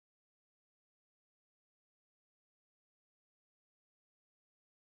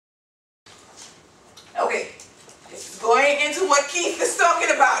Okay, this is going into what Keith is talking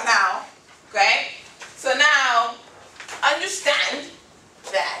about now. Okay? So now, understand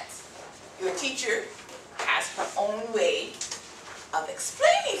that your teacher has her own way of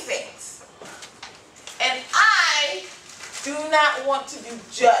explaining things. And I do not want to be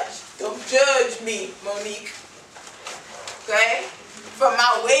judged. Don't judge me, Monique. Okay? For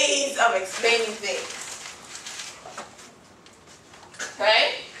my ways of explaining things.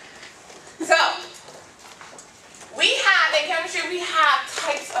 Okay? So, we have, in chemistry, we have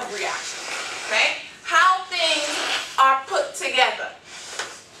types of reactions. Okay? How things are put together.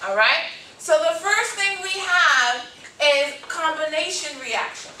 Alright? So the first thing we have is combination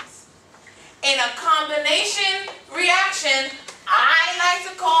reactions. In a combination reaction, I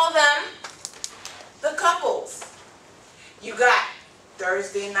like to call them the couples. You got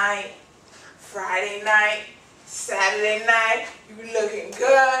Thursday night, Friday night, Saturday night, you looking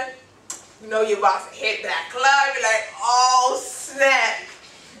good. You know you're about to hit that club, you're like, oh snap,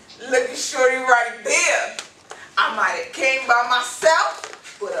 look at shorty right there. I might have came by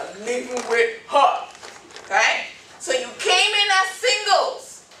myself, but I'm leaving with her. Okay? So you came in as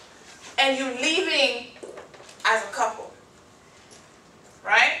singles, and you're leaving as a couple.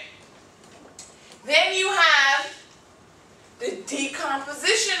 Right? Then you have the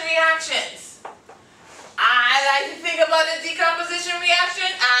decomposition reactions. I like to think about the decomposition reaction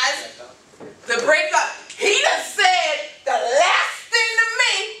as the breakup. He done said the last thing to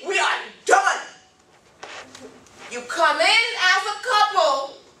me, we are done. You come in as a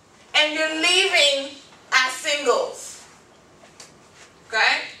couple and you're leaving as singles.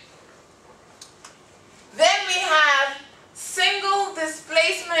 Okay? Then we have single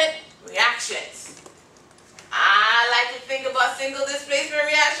displacement reactions. I like to think about single displacement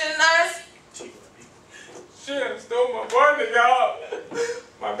reaction as she done stole my money, y'all.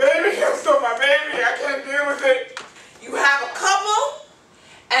 My baby done stole my baby. I can't deal with it. You have a couple,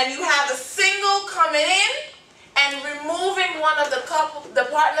 and you have a single coming in and removing one of the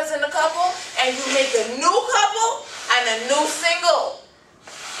partners in the couple, and you make a new couple and a new single.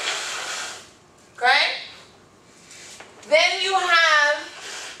 Okay? Then you have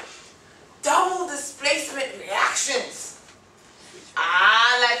double displacement reactions.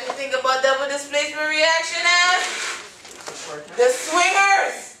 I like to think about double displacement reaction as the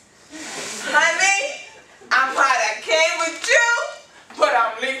swingers. Honey, I might have came with you, but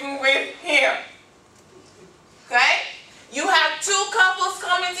I'm leaving with him. Okay? You have two couples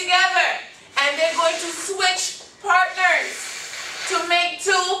coming together, and they're going to switch partners to make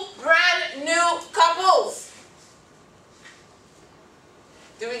two brand new couples.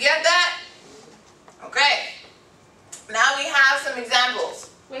 Do we get that? Okay. Now we have some examples.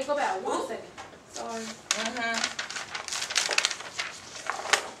 Wait, go back 1 second. Sorry.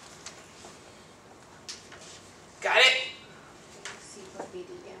 Got it?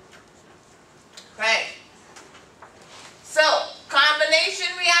 Okay. So,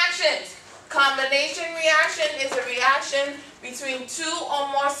 combination reactions. Combination reaction is a reaction between two or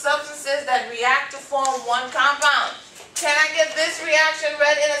more substances that react to form one compound. Can I get this reaction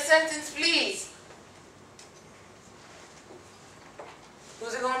read in a sentence, please?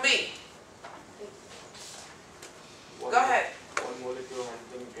 Who's it going to be? Go ahead. One molecule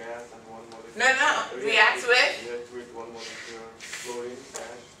hydrogen gas and one molecule... No. Reacts with? Reacts with one molecule chlorine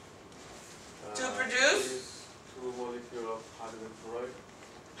gas. To produce? Two molecule of hydrogen fluoride.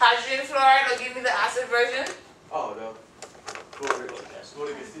 Hydrogen fluoride, or give me the acid version. Oh, the fluoric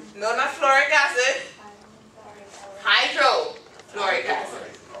acid. No, not fluoric acid. Hydrofluoric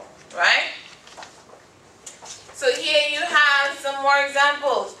acid. Right? So here you have some more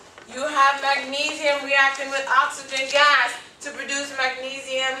examples. You have magnesium reacting with oxygen gas to produce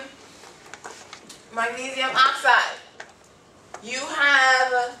magnesium oxide. You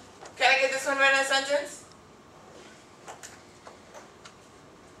have, can I get this one read in a sentence?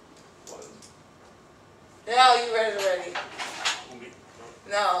 No, you read it already.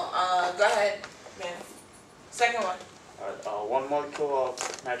 No, go ahead, man. Second one. One molecule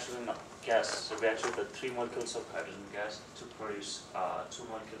of nitrogen gas reacts with the 3 molecules of hydrogen gas to produce 2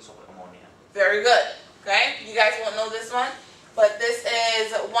 molecules of ammonia. Very good. Okay, you guys won't know this one, but this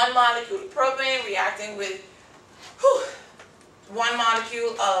is 1 molecule of propane reacting with 1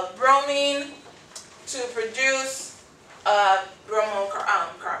 molecule of bromine to produce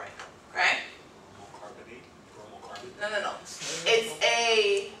bromocarbon. Okay? No.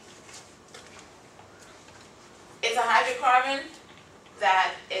 It's a hydrocarbon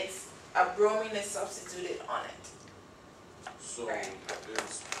that a bromine is substituted on it. So right.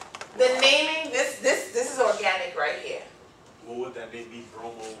 it's The naming, this is organic right here. what would that name be?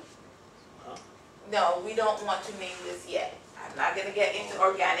 Bromo? Huh? No, we don't want to name this yet. I'm not gonna get into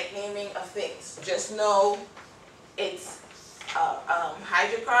organic naming of things. Just know it's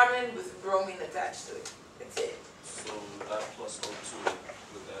hydrocarbon with bromine attached to it. That's it. So that plus O2, would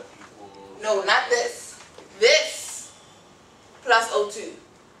that equal? No, not this. This plus O2.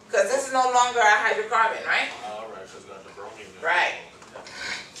 Because this is no longer a hydrocarbon, right? Alright, because got the bromine in it. Right.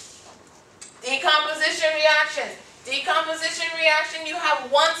 Decomposition reactions. Decomposition reaction, you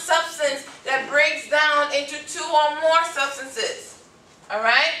have one substance that breaks down into two or more substances.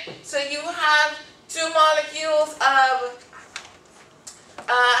 Alright? So you have two molecules of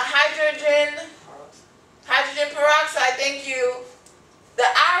hydrogen peroxide, thank you. The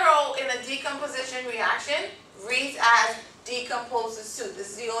arrow in a decomposition reaction reads as decomposes 2. This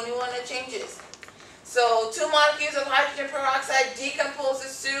is the only one that changes. So 2 molecules of hydrogen peroxide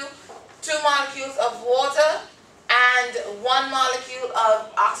decomposes to 2 molecules of water and 1 molecule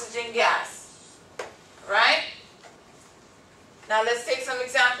of oxygen gas. Right? Now let's take some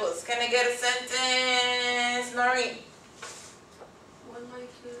examples. Can I get a sentence, Noreen? 1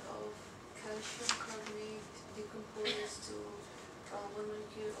 molecule of calcium carbonate decomposes to 1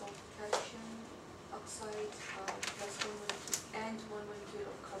 molecule of calcium oxide plus 1 molecule and 1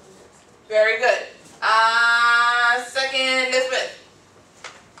 molecule of carbon dioxide. Very good. Second, Elizabeth.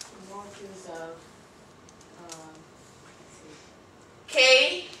 Molecules of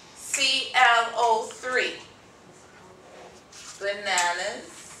KClO3. Bananas.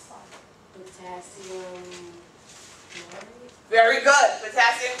 potassium chloride Very good.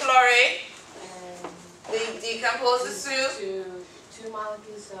 Potassium chlorate. and Decomposes to 2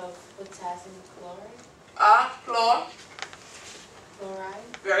 molecules of potassium chloride, chloride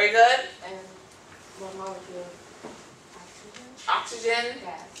Very good. and 1 molecule of Oxygen.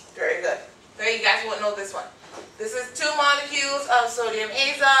 gas. Very good. Okay, you guys won't know this one. This is 2 molecules of sodium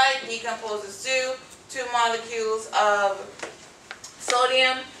azide decomposes to 2 molecules of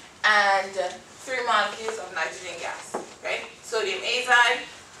sodium and 3 molecules of nitrogen gas. Okay? Sodium azide,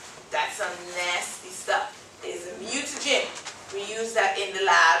 that's some nasty stuff. It's a mutagen. We use that in the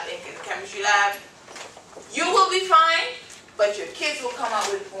lab, in the chemistry lab. You will be fine, but your kids will come out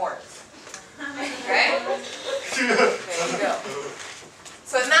with horns. Okay? There you go.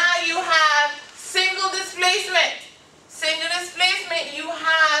 So now you have single displacement. Single displacement, you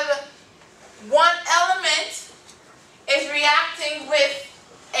have one element is reacting with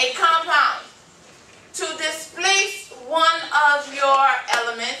a compound to displace one of your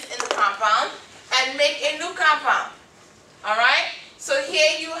elements in the compound and make a new compound. Alright? So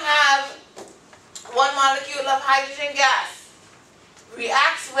here you have 1 molecule of hydrogen gas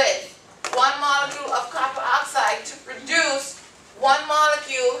reacts with 1 molecule of copper oxide to produce 1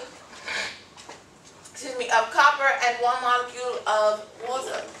 molecule of copper and 1 molecule of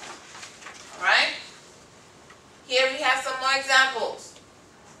water. Alright? Here we have some more examples.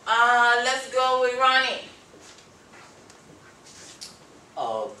 Let's go with Ronnie.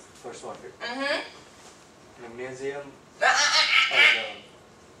 First one. Mm-hmm. Magnesium,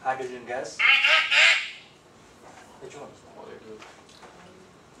 hydrogen gas. Which one? Molecule.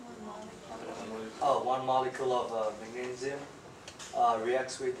 1 molecule of magnesium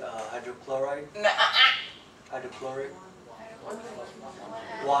reacts with hydrochloride. Hydrochloric.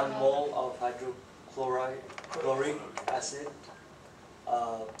 1 mole of hydrochloric acid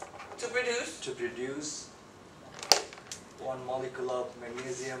To produce. to produce 1 molecule of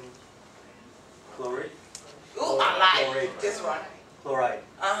magnesium chloride. Ooh, I like Chlorate. this one. Chloride.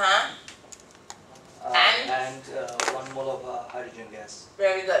 Uh-huh. And 1 mole of hydrogen gas.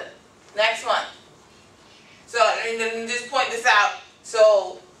 Very good. Next one. So, let me just point this out.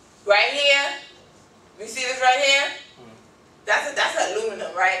 So, right here, you see this right here? That's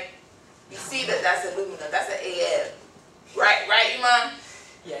aluminum, right? You see that's aluminum. That's an AL. Right, Imam?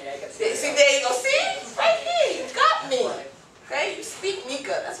 Yeah, I can See, there you go. See? Right here. You got me. Okay? You speak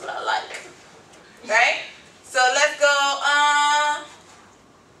Mika. That's what I like. Right? So, let's go.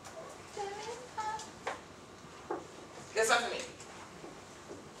 This one for me.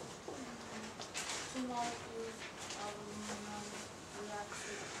 2 molecules of aluminum reacts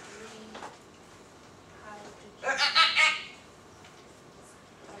with 3 hydrogen.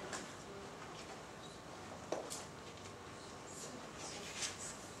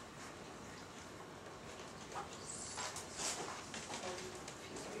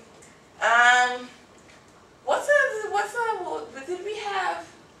 Did we have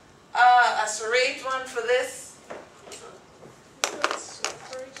a serrate one for this?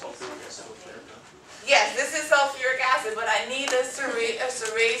 Yes, this is sulfuric acid, but I need a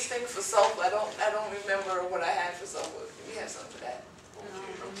serrate thing for sulfur. I don't remember what I had for sulfur. Do we have some for that?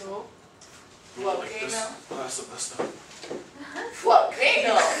 No. Volcano. Last semester.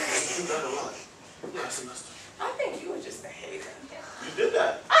 Volcano. You do that a lot. Last semester. I think you were just a hater. You did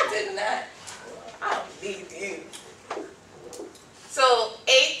that. I did not. I don't believe you. So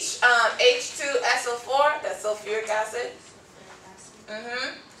H2SO4, that's sulfuric acid.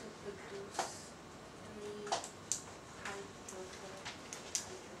 Mm-hmm.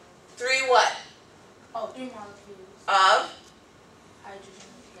 Three what? Oh, 3 molecules Of. hydrogen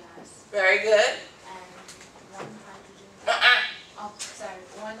gas Very good. and 1 hydrogen. Oh, sorry,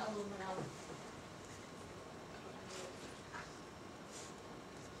 1 aluminum.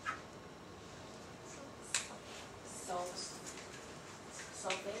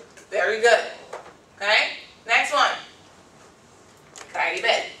 Sulfate. Very good. Okay. Next one. Tidy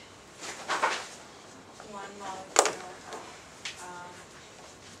bit. 1 molecule of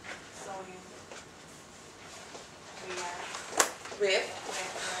sodium reacts With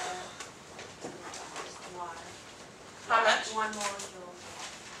with water. how much? 1 molecule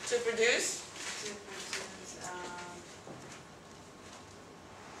To produce. to produce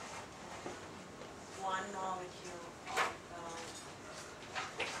 1 molecule of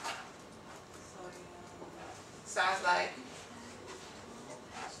sodium. Sounds like.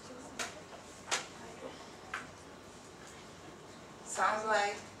 Sounds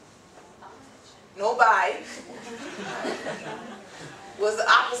like. Nobody. Was the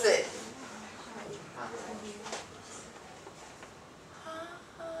opposite.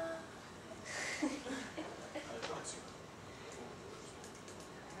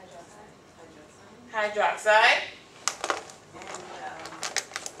 Hydroxide. And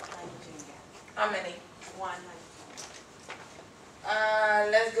hydrogen gas. How many? 1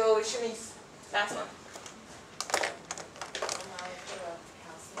 Let's go with Shanice. Last one. molecule of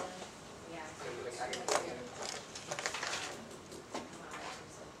calcium reacts with 2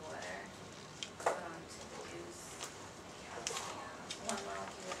 molecules of water to produce calcium. 1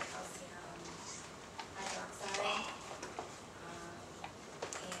 molecule of calcium hydroxide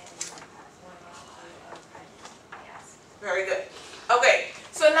and 1 molecule of hydrogen gas. Very good. Okay,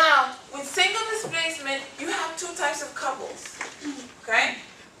 so now with single displacement, you have 2 types of couples. Okay?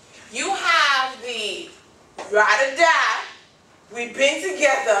 You have the ride or die. We've been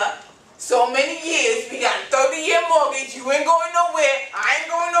together so many years. We got a 30-year mortgage. You ain't going nowhere. I ain't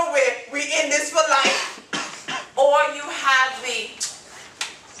going nowhere. We in this for life. Or you have the,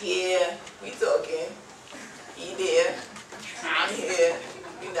 yeah, we talking. He there. I'm here.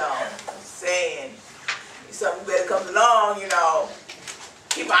 You know, I'm saying. If something better comes along, you know,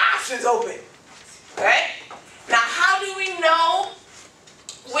 keep our options open. Okay? Now, how do we know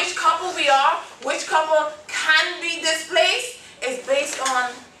which couple we are, which couple can be displaced? Is based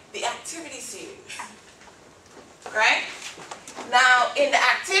on the activity series. Okay? Now, in the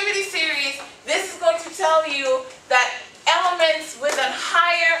activity series, this is going to tell you that elements with a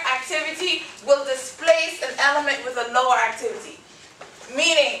higher activity will displace an element with a lower activity.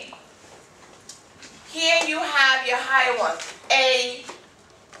 Meaning, here you have your higher ones. A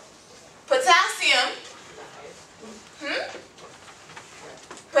potassium,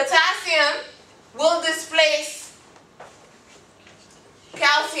 potassium will displace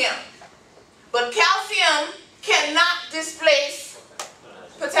calcium, but calcium cannot displace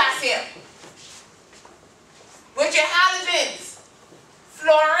potassium. With your halogens,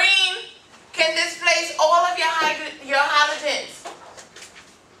 fluorine can displace all of your halogens.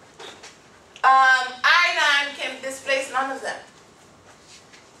 Iodine can displace none of them.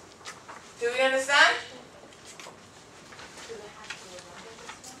 Do we understand?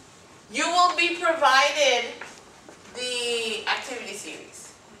 You will be provided the activity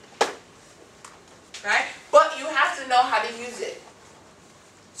series, right? But you have to know how to use it.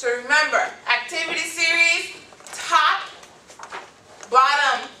 So remember, activity series, top,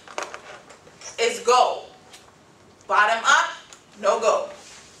 bottom is go. Bottom up, no go.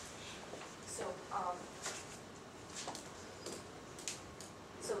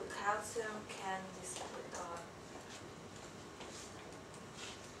 So calcium can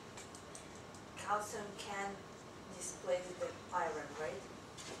displace the iron, right?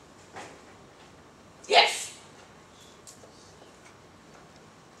 Yes.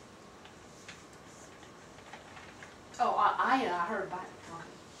 Oh, I heard about it. I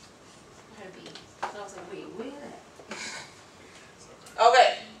heard B. So I was like, wait, where that?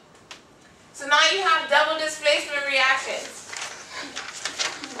 Okay. So now you have double displacement reactions.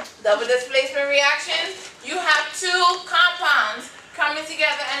 Double displacement reactions, you have 2 compounds coming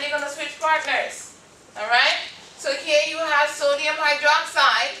together and they're going to switch partners. Alright? So here you have sodium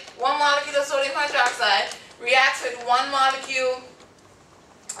hydroxide, 1 molecule of sodium hydroxide reacts with 1 molecule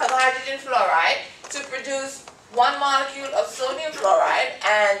of hydrogen fluoride to produce 1 molecule of sodium fluoride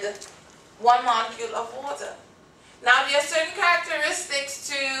and 1 molecule of water. Now there are certain characteristics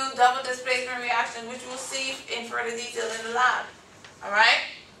to double displacement reaction which we'll see in further detail in the lab. Alright?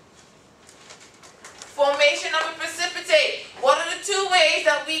 Formation of a precipitate. What are the 2 ways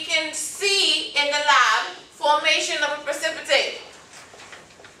that we can see in the lab formation of a precipitate?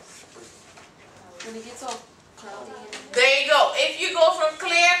 When it gets all cloudy and There you go. If you go from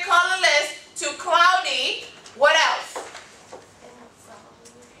clear, colorless to cloudy, what else?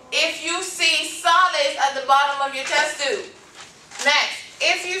 If you see solids at the bottom of your test tube. Next,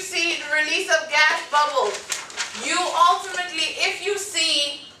 if you see the release of gas bubbles, you ultimately, if you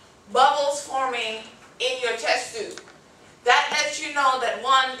see bubbles forming in your test tube, that lets you know that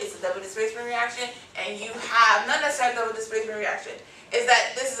 1 is a double displacement reaction and you have, not necessarily double displacement reaction, is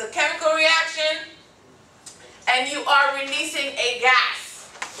that this is a chemical reaction and you are releasing a gas.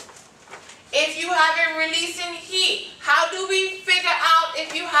 If you have a releasing heat, how do we figure out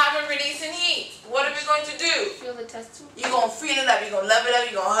if you have a releasing heat? What are we going to do? feel the test tube. You're going to feel it up, you're going to love it up,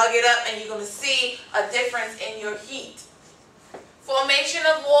 you're going to hug it up, and you're going to see a difference in your heat. Formation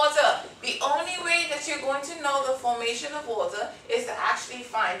of water. The only way that you're going to know the formation of water is to actually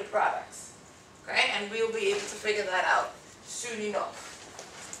find the products. Okay? And we'll be able to figure that out soon enough.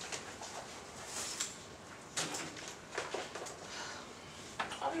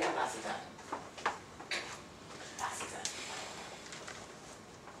 Oh, we got lots of time. Lots of time.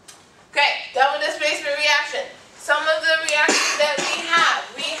 Okay, double displacement reaction. Some of the reactions that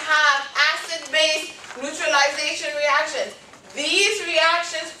we have acid-base neutralization reactions. These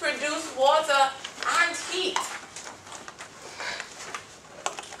reactions produce water and heat.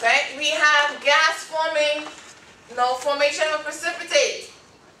 Okay, we have gas forming, formation of a precipitate.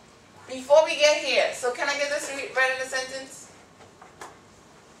 Before we get here, so can I get this read in a sentence?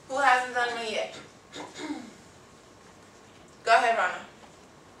 Who hasn't done me yet? Go ahead, Rana.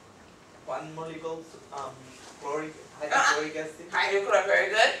 1 molecule hydrochloric acid Hydrochloric, very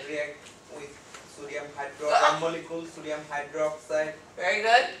good. react with sodium Uh-uh. 1 molecule sodium hydroxide Very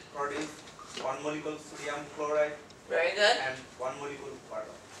good. produce 1 molecule sodium chloride Very good. and 1 molecule water.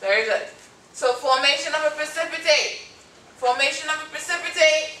 Very good. So formation of a precipitate. Formation of a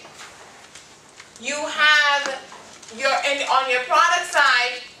precipitate. You have on your product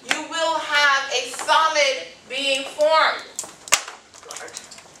side, you will have a solid being formed.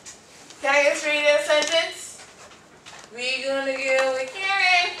 Can I just read a sentence? We're gonna go with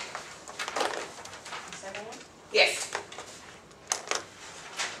Karen. Second one? Yes.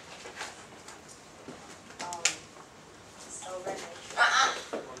 Silver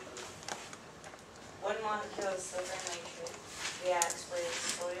nitrate. 1 molecule of silver nitrate reacts with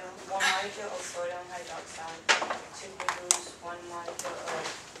sodium, 1 molecule of sodium hydroxide to produce 1 molecule of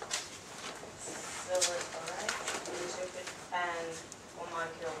silver chloride and 1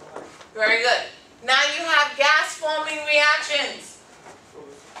 molecule of water. Very good. Now you have gas forming reactions. So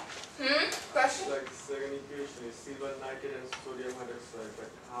Question? like the second equation is silver nitrate and sodium hydroxide, but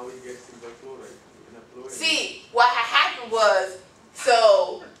how we get silver chloride? You can have chlorine. See, what had happened was,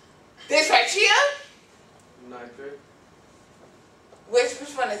 so this right here, Nitrate.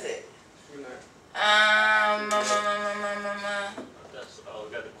 which one is it? That's,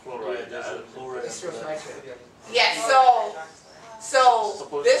 we got the chloride. There's a chloride. This was nitrate. Yes, so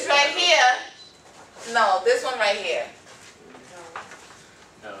this right here, no, this one right here.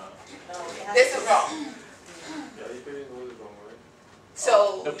 No. No, it has This to is be- wrong. Yeah, equation is wrong, right?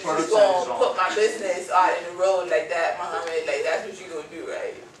 So The you product just side is gonna wrong. put my business out in the road like that, Muhammad, like that's what you gonna do,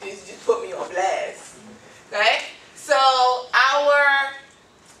 right? Just put me on blast. Okay?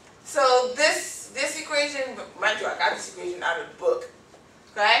 So this equation, mind you, I got this equation out of the book.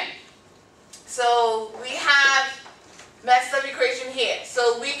 Okay? So we have messed up equation here.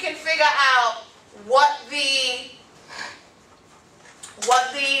 So we can figure out what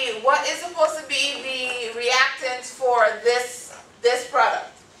is supposed to be the reactants for this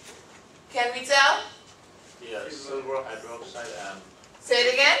product. Can we tell? Yeah, silver hydroxide and Say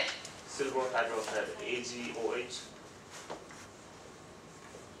it again. silver hydroxide, AgOH,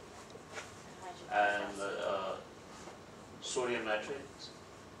 and sodium nitrate.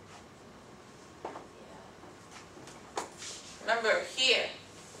 Remember here.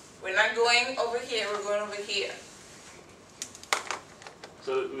 We're not going over here, we're going over here.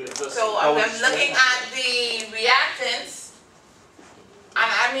 So we just So I'm looking at the reactants, and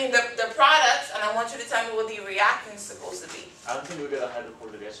I mean the products, and I want you to tell me what the reactants supposed to be. I don't think we get a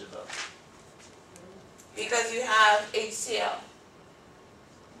hydrochloric acid though. Because you have HCl.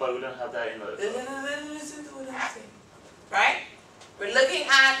 But we don't have that in the. Listen to what I'm saying. Right? We're looking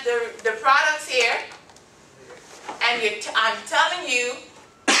at the products here, and I'm telling you,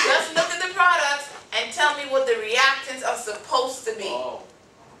 just look at the products and tell me what the reactants are supposed to be. Oh.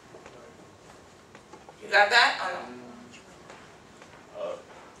 You got that? Or no?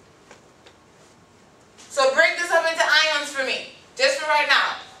 So break this up into ions for me, just for right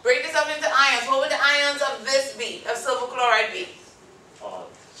now. Break this up into ions. What would the ions of this be, of silver chloride be?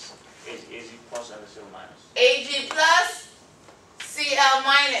 Ag plus and Cl minus. Ag plus, Cl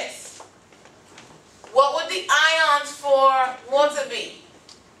minus. What would the ions for water be?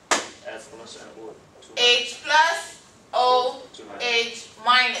 H plus and O. H plus, O, H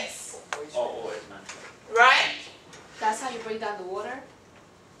minus. Oh, H minus. Right? That's how you break down the water?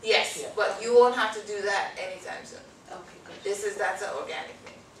 Yes, Yeah. but you won't have to do that anytime soon. Okay, good. That's an organic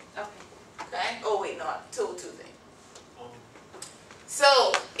thing. Okay. Okay? Oh wait, no, two thing.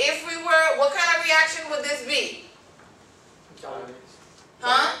 So if we were, what kind of reaction would this be?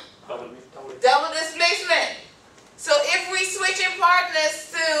 Huh? Double displacement. So if we switch in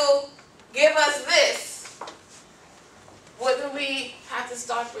partners to give us this, wouldn't we have to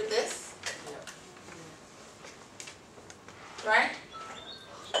start with this? Right?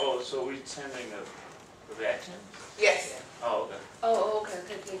 Oh, so we're sending a reaction? Yes. Oh, okay. Oh, okay.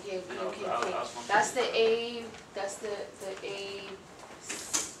 That's the A, that's the A,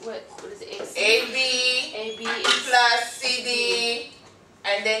 what is it? AB AB plus CD,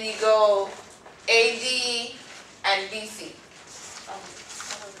 and then you go AD and BC.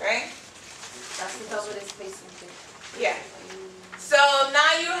 Okay? That's the double displacement thing. Yeah. So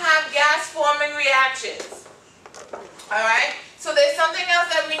now you have gas forming reactions. Alright? So there's something else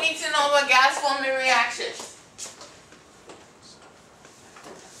that we need to know about gas forming reactions.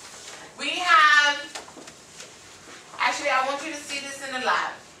 We have, actually I want you to see this in the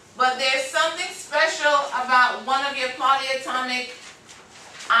lab, but there's something special about one of your polyatomic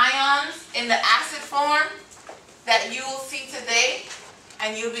ions in the acid form that you will see today,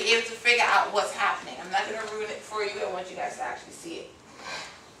 and you'll be able to figure out what's happening. I'm not going to ruin it for you. I want you guys to actually see it.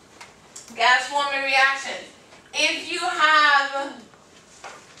 Gas forming reactions. If you have,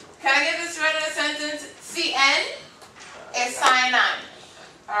 can I get this right in a sentence? CN is cyanide.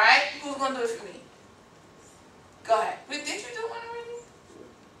 Alright? Who's going to do it for me? Go ahead. Wait, didn't you do one already?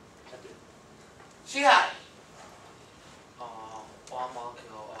 Shihab. 1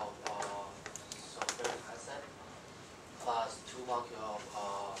 molecule of sulfuric acid plus 2 molecule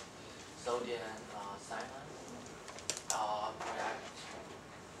of sodium cyanide react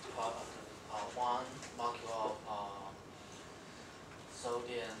 1 molecule of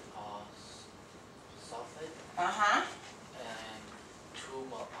sodium sulfate and 2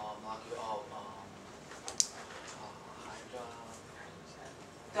 molecule of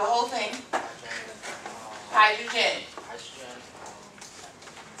The whole thing. hydrogen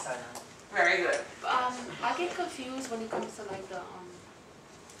Cyanide. Very good. I get confused when it comes to like the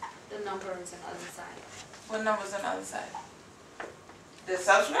numbers on the other side. What number's on the other side? The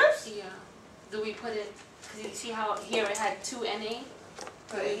subscripts? Yeah. Do we put it, cause you see how here it had 2 Na?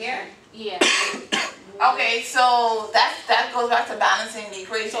 Put it here? Yeah. Okay, so that goes back to balancing the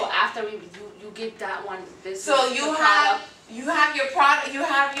equation. So after you get that one, this So is you the have product. your product, you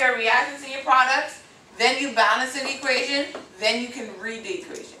have your reactants in your products, then you balance an equation, then you can read the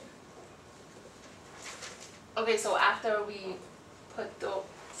equation. Okay, so after we put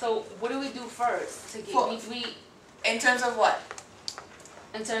so what do we do first to get we In terms of what?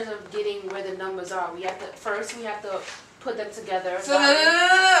 in terms of getting where the numbers are? We have to put them together. So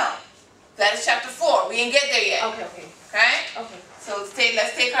no. That is chapter 4. We didn't get there yet. Okay. Okay? So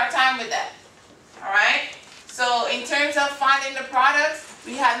let's take our time with that. Alright? So in terms of finding the products,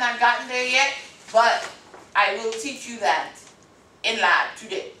 we have not gotten there yet, but I will teach you that in lab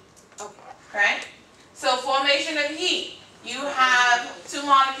today. Okay? So formation of heat. You have 2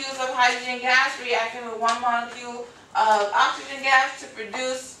 molecules of hydrogen gas reacting with 1 molecule of oxygen gas to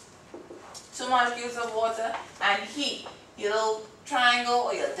produce 2 molecules of water and heat. Your little triangle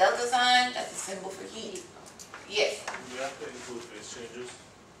or your delta sign, that's a symbol for heat. Yes. We have to include phase changes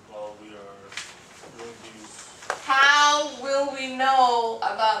while we are doing these. How will we know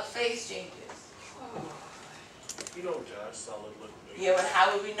about phase changes? You know, gas, solid, liquid. Yeah, but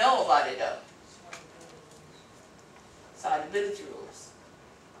how will we know about it though? Solubility rules.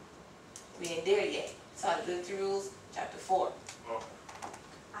 We ain't there yet. Solubility rules, chapter 4. Oh.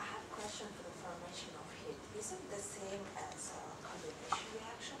 I have a question for the formation of heat. Isn't the same as a combination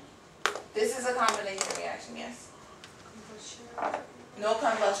reaction? This is a combination reaction, yes. No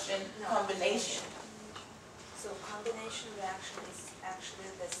combustion, combination. So combination reaction is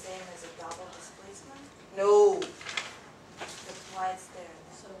actually the same as a double displacement? No. That's why it's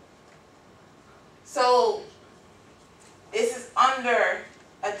So this is under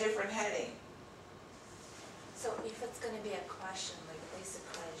a different heading. So if it's gonna be a question, like basic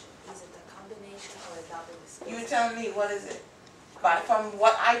question, is it a combination or a double displacement? You tell me, what is it? But from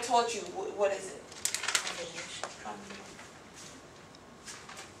what I taught you, what is it? Combination.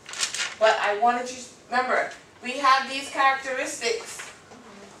 But I wanted you, remember, we have these characteristics.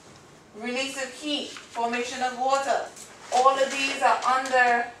 Release of heat, formation of water. All of these are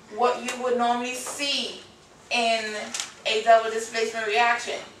under what you would normally see in a double displacement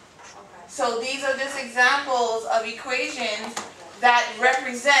reaction. Okay. So these are just examples of equations that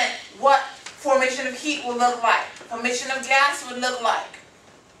represent what formation of heat will look like, formation of gas would look like.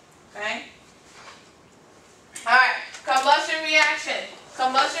 Okay? Alright, combustion reaction.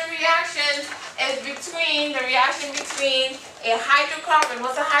 Combustion reaction is between, the reaction between a hydrocarbon.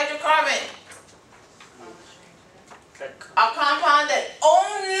 What's a hydrocarbon? A compound that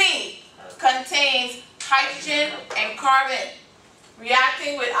only contains hydrogen and carbon,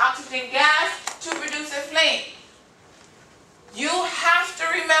 reacting with oxygen gas to produce a flame. You have to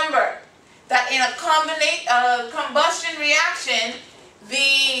remember that in a combustion reaction,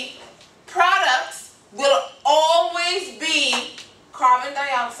 the products will always be carbon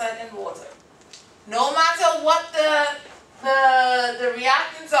dioxide and water. No matter what the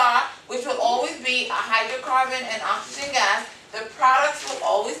reactants are, which will always be a hydrocarbon and oxygen gas, the products will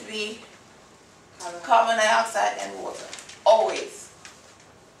always be carbon dioxide and water. Always.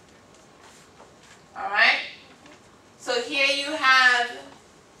 Alright? So here you have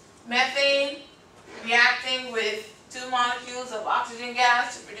methane reacting with 2 molecules of oxygen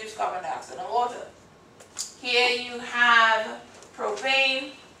gas to produce carbon dioxide and water. Here you have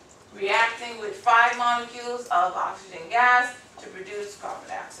propane reacting with 5 molecules of oxygen gas to produce carbon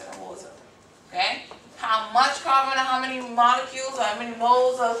dioxide and water. Okay? How much carbon, how many molecules, or how many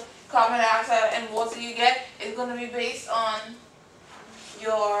moles of carbon dioxide and water you get is going to be based on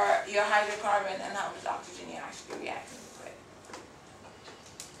your hydrocarbon and how much oxygen you're actually reacting with.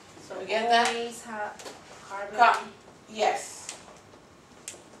 So we get that? Always have carbon. Yes.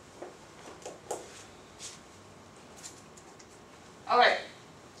 Okay.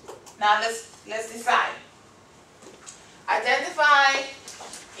 Now let's decide. Identify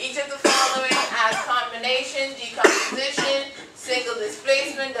each of the following as combination, decomposition, single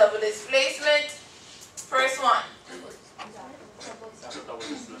displacement, double displacement. First one.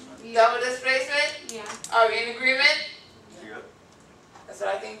 Double displacement? Yeah. Are we in agreement? Yep. That's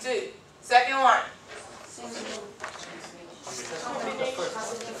what I think too. Second one.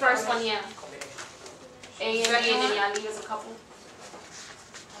 The first one, yeah. A and B, and then y'all leave as a couple.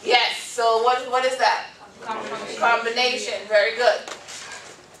 Yes. So what is that? Combination. Combination. Very good.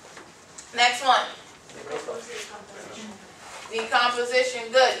 Next one.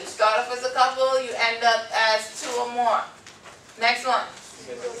 Decomposition. Good. You start off as a couple, you end up as 2 or more. Next one.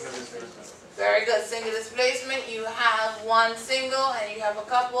 Very good. Single displacement. You have 1 single and you have a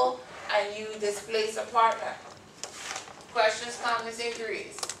couple and you displace a partner. Questions, comments,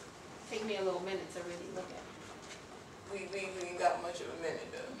 inquiries? Take me a little minute to really look at it. We ain't got much of a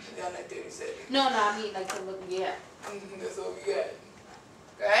minute though. We got like 30 seconds. No, I mean like to look, yeah. That's what we got.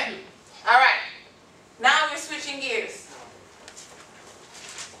 Okay? Alright. Now we're switching gears.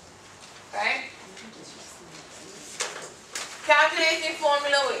 Okay? Calculating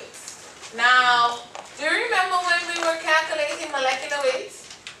formula weights. Now, do you remember when we were calculating molecular weights?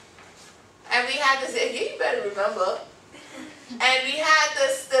 And we had to say, yeah, you better remember. And we had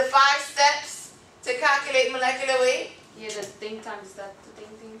the 5 steps to calculate molecular weight. Yeah, the thing times that, the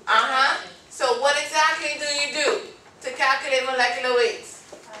thing. Uh-huh. So what exactly do you do to calculate molecular weights?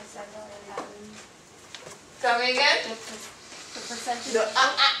 Tell me again? The percentage. No,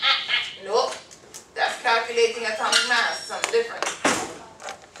 nope. That's calculating atomic mass, something different.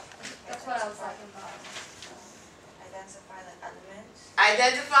 That's what I was talking about. Identify the elements.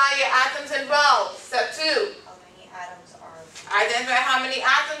 Identify your atoms and bulbs. Step 2. How many atoms are? Identify how many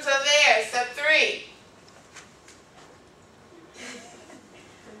atoms are there. Step 3.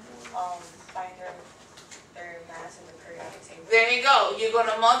 Find their mass in the periodic table. There you go. You're going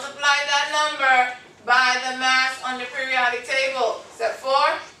to multiply that number by the mass on the periodic table. Step 4.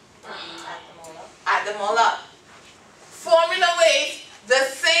 Add them all up. Add them all up. Formula weights, the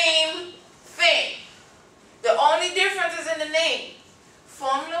same thing. The only difference is in the name.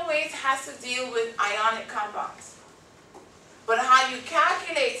 Formula weights has to deal with ionic compounds. But how you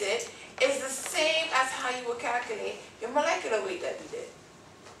calculate it is the same as how you would calculate your molecular weight that we did.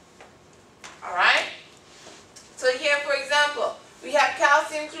 Alright? So here, for example, we have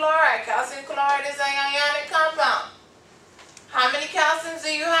calcium chloride. Calcium chloride is an ionic compound. How many calciums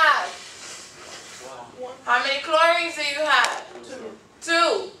do you have?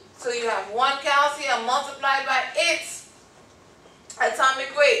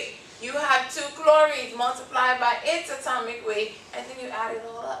 atomic weight. You have 2 chlorines multiplied by its atomic weight, and then you add it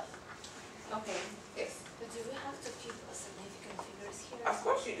all up. Okay. Yes. But do we have to keep a significant figures here? Of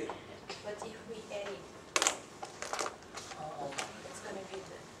course you do. But if we add it, it's gonna be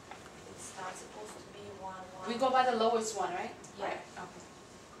it's not supposed to be 1, 1. We go by the lowest one, right? Yeah, Okay.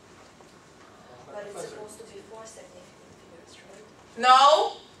 but it's supposed to be 4 significant figures, right?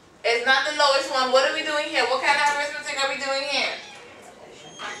 No, it's not the lowest one. What are we doing here? What kind of arithmetic are we doing here?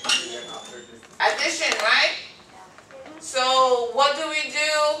 Addition, right? So what do we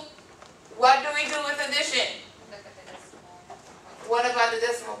do? What do we do with addition? Look at the decimal. What about the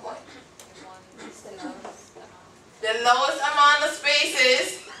decimal point? It's the lowest amount. The lowest amount of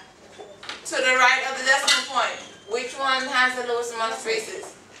spaces to the right of the decimal point. Which one has the lowest amount of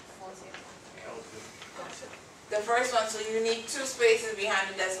spaces? 4, 0. The first one, so you need 2 spaces behind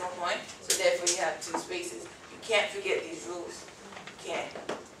the decimal point, so therefore you have 2 spaces. You can't forget these rules. You can't.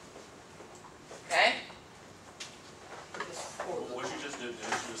 Okay? What you just did,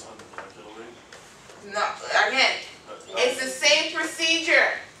 didn't you just on the molecular weight? No, again, it's the same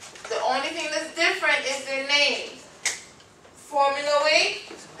procedure. The only thing that's different is their names. Formula weight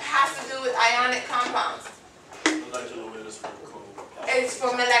has to do with ionic compounds. Molecular weight is for cold. It's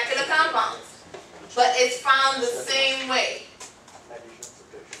for molecular compounds, but it's found the same way. Addition,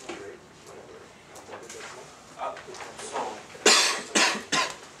 subtraction, rate, whatever. So,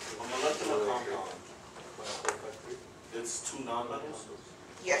 a molecular compound, it's 2 nonmetals?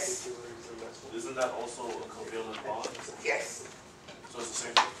 Yes, Isn't that also a covalent bond? yes. So it's the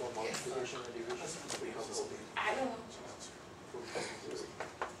same thing? For multiplication and division, we have all these. I don't know.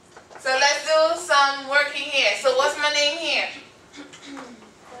 So let's do some working here. So what's my name here?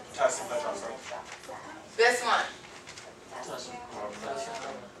 Potassium hydroxide. This one.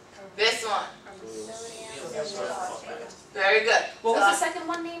 This one. Very good. What was So, the second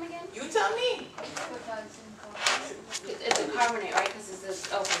one name again? you tell me. It's a carbonate, right? Because it's this.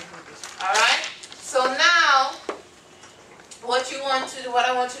 Okay. All right. So now, what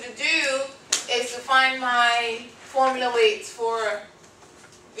I want you to do is to find my formula weights for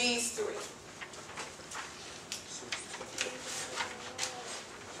these 3.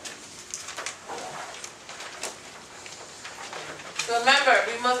 So remember,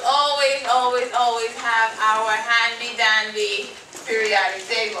 we must always, always, always have our handy dandy periodic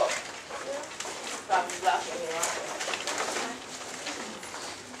table. Probably block it here.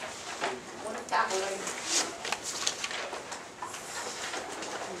 What is that one?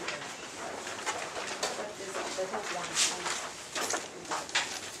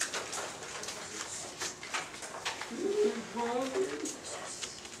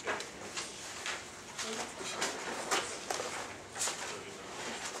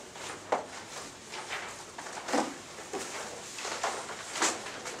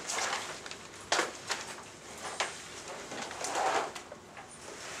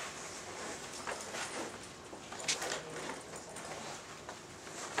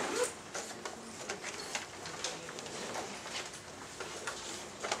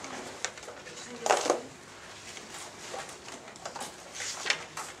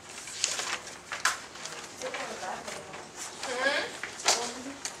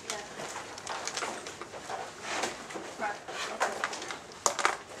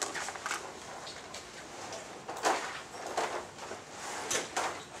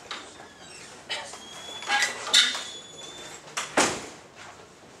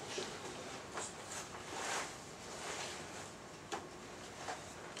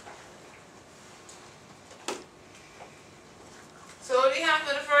 So what do you have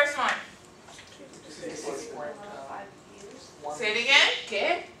for the first one? 56.1. Say it again.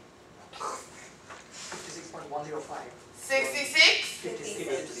 Okay. 56.105. 66,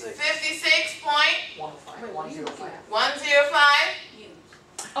 56. 56.105. 105.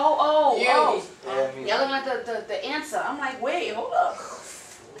 Oh. Use. Y'all Yeah, looking at the answer. I'm like, wait, hold up.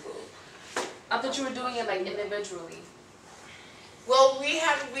 I thought you were doing it like individually. Well, we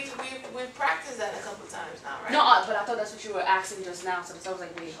practiced that a couple times now, right? No, but I thought that's what you were asking just now. So I was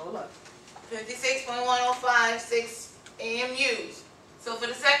like, wait, hold up. 56.105, 6 AMUs. So for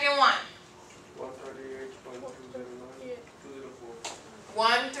the second one,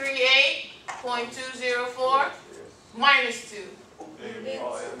 138.204 minus 2. What is it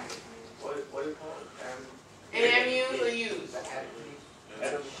called? AMUs or U's?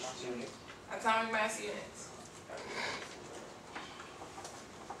 Atom Atomic mass units.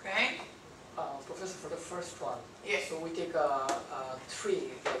 Okay? Professor, for the first one, Yes. so we take 3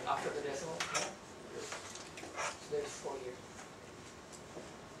 like after the decimal, yeah? So there's 4 here.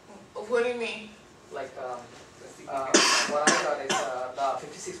 What do you mean? Like let's What I got is the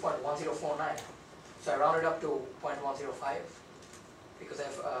 56.1049. So I rounded up to 0.105 because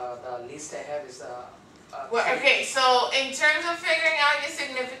the least I have is Well, okay, so in terms of figuring out your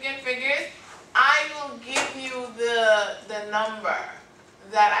significant figures, I will give you the number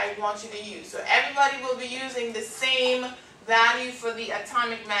that I want you to use. So everybody will be using the same value for the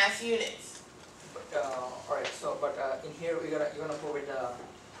atomic mass units. Alright, so but in here you're gonna provide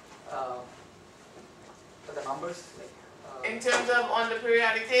the numbers like In terms of on the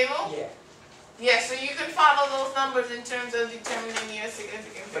periodic table? yeah. Yeah, so you can follow those numbers in terms of determining your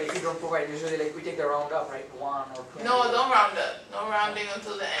significant But if you figures. don't provide, usually like we take the round up, right? 1 or 20. No, don't round up. No rounding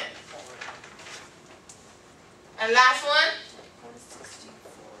until the end. And last one?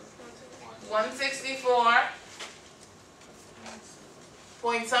 164.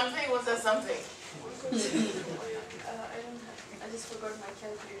 Point something? What's that something? I don't have, I just forgot my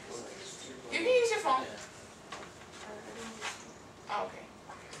calculator, so I just. You can use your phone. I don't use Okay.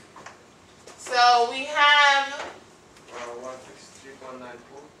 So we have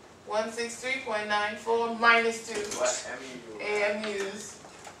 163.94. 163.94 minus 2 What MEU? AMUs.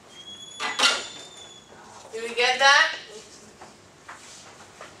 Did we get that?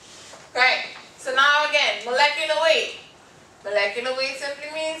 Great. So now again, molecular weight. Molecular weight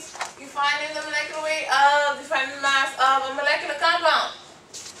simply means you finding the molecular weight of, you finding the mass of a molecular compound.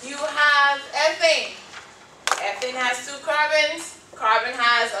 You have ethane. Ethane has 2 carbons. Carbon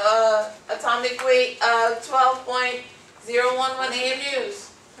has a atomic weight of 12.011 AMUs.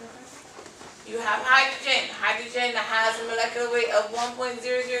 You have hydrogen. Hydrogen has a molecular weight of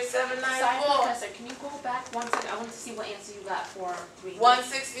 1.00794. Professor, can you go back 1 second? I want to see what answer you got for green.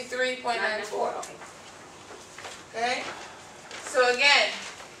 163.94. Okay. Okay? So again,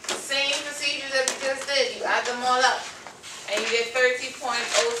 same procedure that we just did. You add them all up. And you get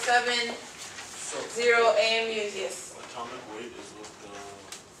 30.070 AMUs. Yes. Atomic weight is with the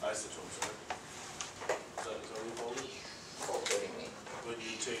isotopes, right? Is that what we call it? What do you mean? When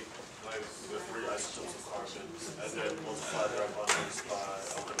you take like the 3 isotopes of carbon and then multiply their abundance by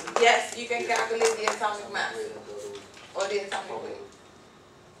 100. Yes, you can calculate the atomic mass or the atomic weight.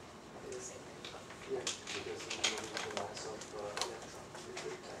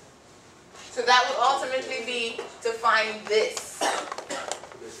 So that would ultimately be to find this.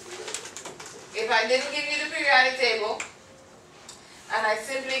 If I didn't give you the periodic table, and I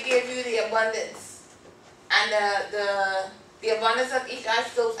simply gave you the abundance, and the abundance of each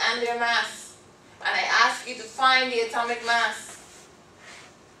isotope and their mass, and I asked you to find the atomic mass,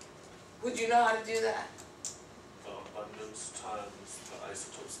 would you know how to do that? The abundance times the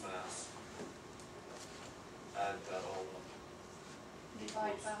isotope's mass. Add that all up.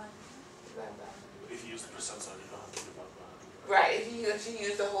 Divide by. If you use the percent sign, you don't have to divide by 100. Right, if you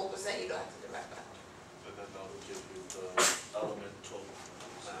use the whole percent, you don't have to divide by. And then that will give you the elemental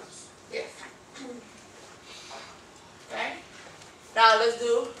mass. Yes. Okay. Now let's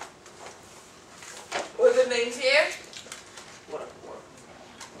do. What's the names here? What?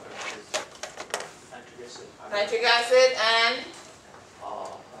 Nitric acid. Nitric acid and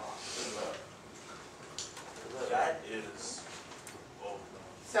That is, oh no.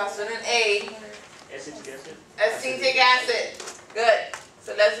 starts with an A. Acetic acid. Acetic acid. Good.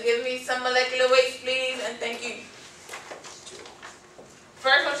 So let's give me some molecular weights, please, and thank you.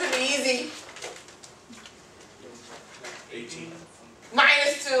 First one should be easy. 18.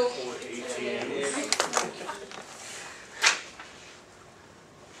 Minus 2. Or 18.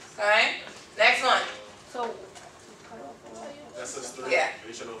 Alright. Next one. So, SS3. Yeah.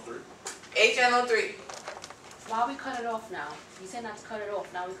 HNO3. HNO3. why we cut it off now? You said not to cut it off.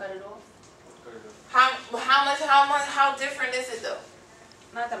 Now we cut it off. How different is it though?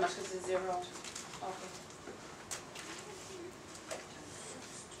 Not that much because it's 0. Okay.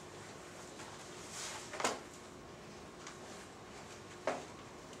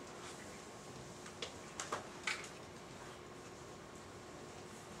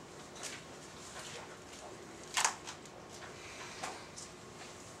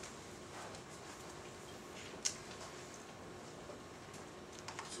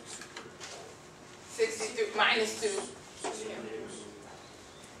 Minus 2.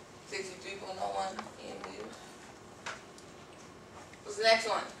 63.01 AMU. What's the next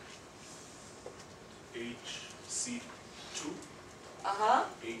one? HC2. Uh-huh.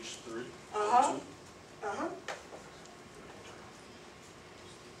 H3. Uh-huh. O2. Uh-huh.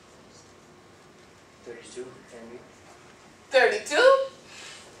 32 MU. 32?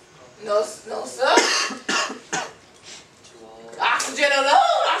 No, sir. Oxygen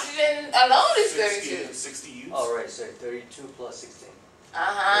alone is 32. 60 U's. Oh, right, sorry, 32 plus 16.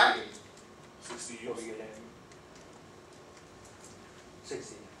 Uh-huh. 60 What U's. we get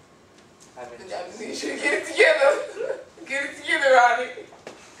 60. I mean, You should get it together. Get it together, Ronnie.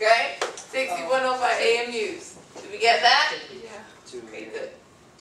 Okay? 6105 AMUs. Did we get that? Yeah. to Okay, good.